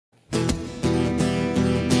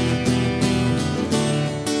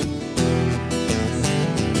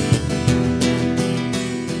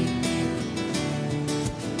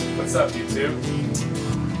What's up, YouTube?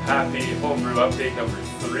 Happy Homebrew Update number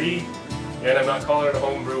 3. And I'm not calling it a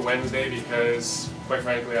Homebrew Wednesday because, quite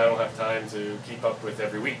frankly, I don't have time to keep up with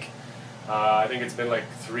every week. I think it's been like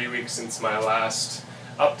 3 weeks since my last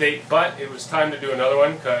update, but it was time to do another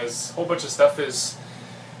one because a whole bunch of stuff is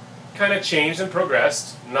kind of changed and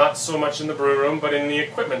progressed. Not so much in the brew room, but in the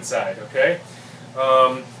equipment side, okay?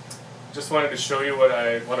 Just wanted to show you what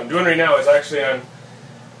I'm doing right now is actually I'm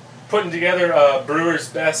putting together a Brewer's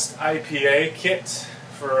Best IPA kit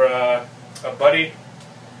for a buddy.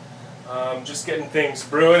 Just getting things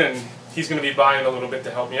brewing, and he's going to be buying a little bit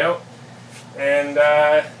to help me out. And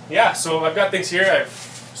yeah, so I've got things here. I've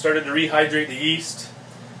started to rehydrate the yeast.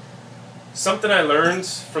 Something I learned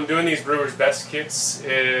from doing these Brewer's Best kits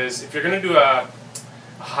is if you're going to do a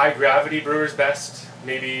high gravity Brewer's Best,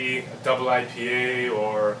 maybe a double IPA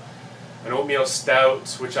or an oatmeal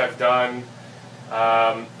stout, which I've done.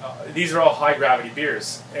 These are all high gravity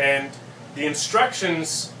beers, and the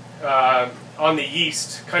instructions on the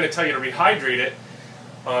yeast kind of tell you to rehydrate it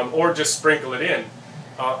or just sprinkle it in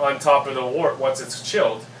on top of the wort once it's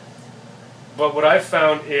chilled. But what I've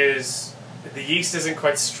found is the yeast isn't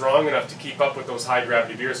quite strong enough to keep up with those high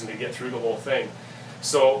gravity beers and to get through the whole thing.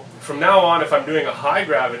 So from now on, if I'm doing a high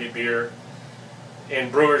gravity beer in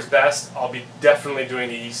Brewer's Best, I'll be definitely doing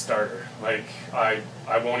a yeast starter. Like I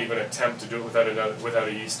won't even attempt to do it without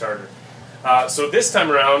a yeast starter. So this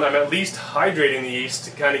time around, I'm at least hydrating the yeast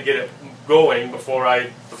to kind of get it going before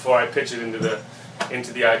I pitch it into the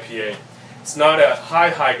IPA. It's not a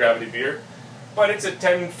high gravity beer, but it's a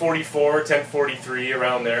 1044, 1043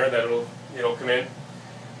 around there that'll come in.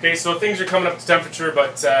 Okay, so things are coming up to temperature,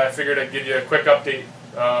 but I figured I'd give you a quick update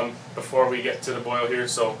before we get to the boil here.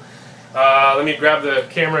 So let me grab the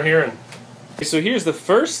camera here. Okay, so here's the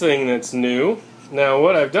first thing that's new. Now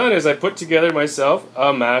what I've done is I put together myself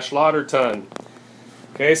a mash lauter tun.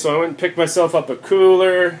 Okay, so I went and picked myself up a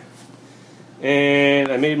cooler,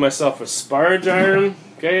 and I made myself a sparge iron,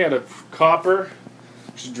 okay, out of copper.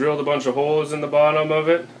 Just drilled a bunch of holes in the bottom of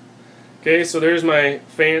it. Okay, so there's my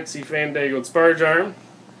fancy fandangled sparge iron,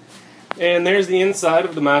 and there's the inside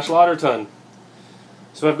of the mash lauter tun.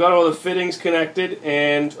 So I've got all the fittings connected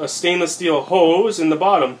and a stainless steel hose in the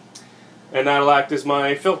bottom, and that'll act as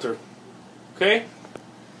my filter. Okay,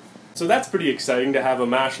 so that's pretty exciting to have a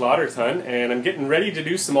mash lauter tun, and I'm getting ready to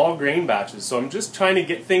do some all grain batches. So I'm just trying to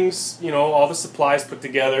get things, all the supplies put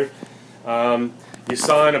together. You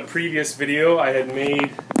saw in a previous video I had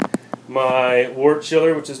made my wort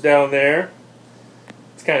chiller, which is down there.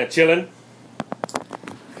 It's kind of chilling.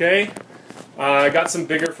 Okay, I got some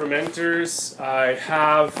bigger fermenters. I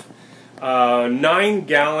have a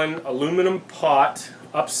 9-gallon aluminum pot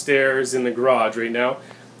upstairs in the garage right now.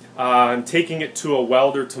 I'm taking it to a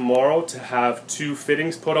welder tomorrow to have 2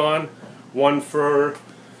 fittings put on. One for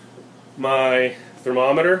my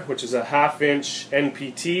thermometer, which is a 1/2-inch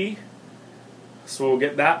NPT. So we'll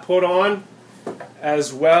get that put on,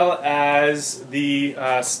 as well as the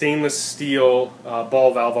stainless steel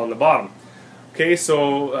ball valve on the bottom. Okay,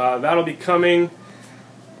 so that'll be coming.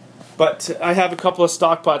 But I have a couple of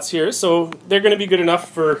stock pots here, so they're going to be good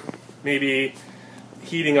enough for maybe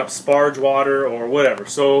heating up sparge water or whatever.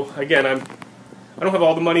 So again, I don't have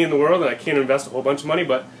all the money in the world, and I can't invest a whole bunch of money,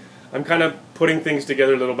 but I'm kind of putting things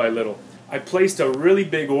together little by little. I placed a really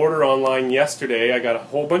big order online yesterday. I got a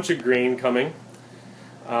whole bunch of grain coming.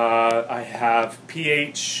 I have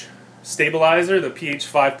pH stabilizer, the pH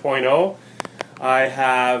 5.0. I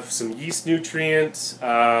have some yeast nutrients,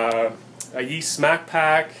 a yeast smack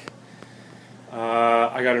pack.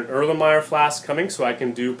 I got an Erlenmeyer flask coming so I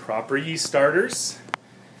can do proper yeast starters.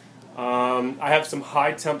 I have some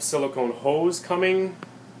high temp silicone hose coming.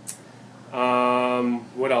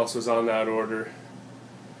 What else was on that order?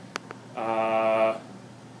 Trying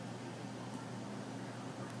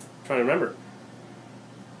to remember.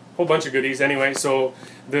 Whole bunch of goodies anyway. So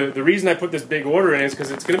the reason I put this big order in is because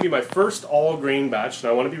it's going to be my first all grain batch, and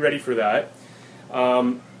I want to be ready for that.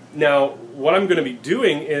 Now what I'm going to be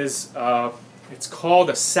doing is it's called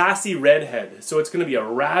a Sassy Redhead. So it's going to be a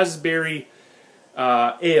raspberry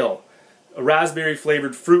ale, a raspberry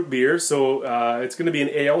flavored fruit beer. So it's going to be an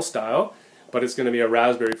ale style, but it's going to be a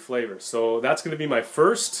raspberry flavor. So that's going to be my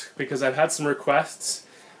first, because I've had some requests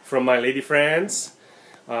from my lady friends,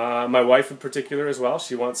 my wife in particular as well.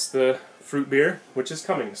 She wants the fruit beer, which is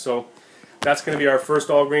coming. So that's going to be our first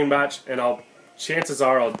all grain batch, and chances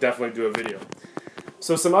are I'll definitely do a video.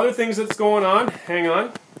 So some other things that's going on, hang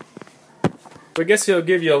on. So I guess I'll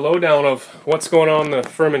give you a lowdown of what's going on in the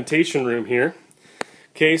fermentation room here.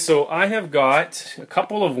 Okay, so I have got a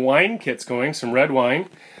couple of wine kits going, some red wine.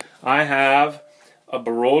 I have a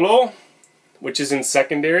Barolo, which is in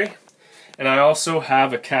secondary. And I also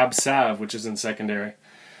have a Cab Sav, which is in secondary.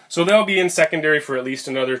 So they'll be in secondary for at least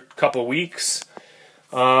another couple weeks.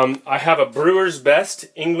 I have a Brewer's Best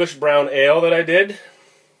English Brown Ale that I did.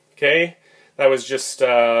 Okay, that was just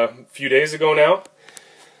a few days ago now.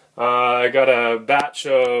 I got a batch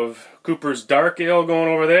of Cooper's Dark Ale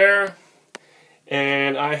going over there.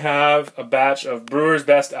 And I have a batch of Brewer's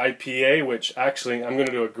Best IPA, which actually I'm going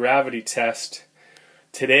to do a gravity test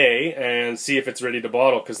today and see if it's ready to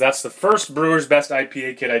bottle, because that's the first Brewer's Best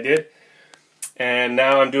IPA kit I did. And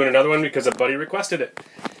now I'm doing another one because a buddy requested it.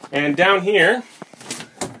 And down here,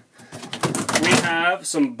 we have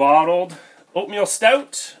some bottled oatmeal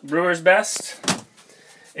stout, Brewer's Best.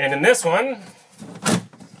 And in this one,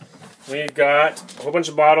 we've got a whole bunch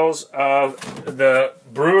of bottles of the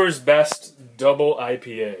Brewer's Best Double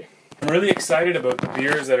IPA. I'm really excited about the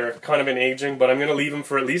beers that are kind of in aging, but I'm going to leave them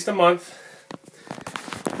for at least a month.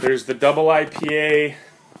 There's the Double IPA,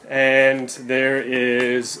 and there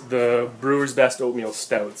is the Brewer's Best Oatmeal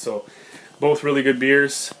Stout. So both really good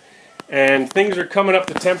beers. And things are coming up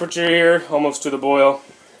to temperature here, almost to the boil.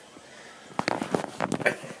 I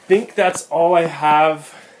think that's all I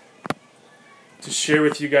have to share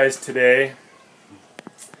with you guys today.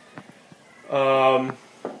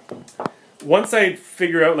 Once I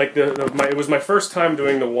figure out, like, it was my first time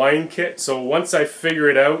doing the wine kit, so once I figure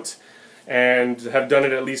it out and have done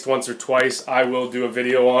it at least once or twice, I will do a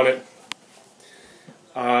video on it.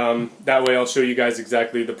 That way I'll show you guys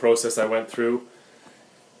exactly the process I went through.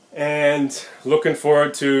 And looking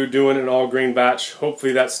forward to doing an all-grain batch.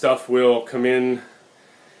 Hopefully that stuff will come in,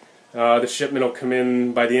 the shipment will come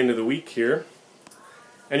in by the end of the week here.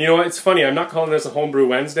 And you know what, it's funny, I'm not calling this a Homebrew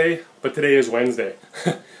Wednesday, but today is Wednesday.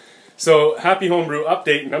 So, happy homebrew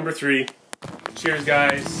update number 3. Cheers,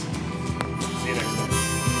 guys. See you next time.